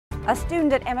A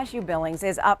student at MSU Billings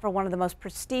is up for one of the most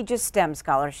prestigious STEM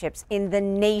scholarships in the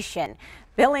nation.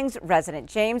 Billings resident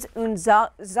James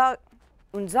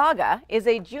Unzaga is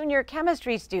a junior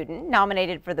chemistry student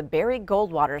nominated for the Barry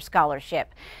Goldwater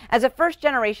Scholarship. As a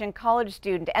first-generation college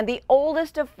student and the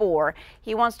oldest of four,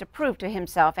 he wants to prove to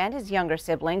himself and his younger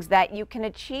siblings that you can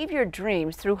achieve your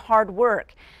dreams through hard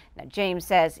work. Now, James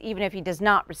says even if he does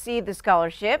not receive the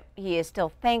scholarship, he is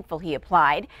still thankful he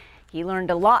applied. He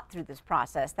learned a lot through this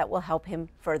process that will help him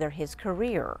further his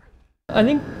career. I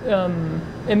think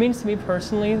it means to me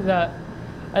personally that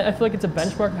I feel like it's a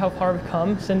benchmark of how far I've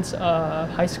come since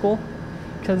high school.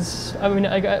 Because when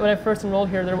I first enrolled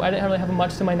here, I didn't really have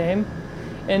much to my name,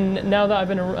 and now that I've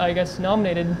been,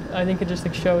 nominated, I think it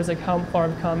just shows how far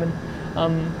I've come,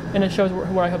 and it shows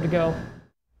where I hope to go.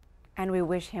 And we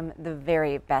wish him the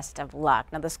very best of luck.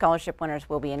 Now, the scholarship winners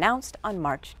will be announced on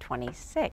March 26th.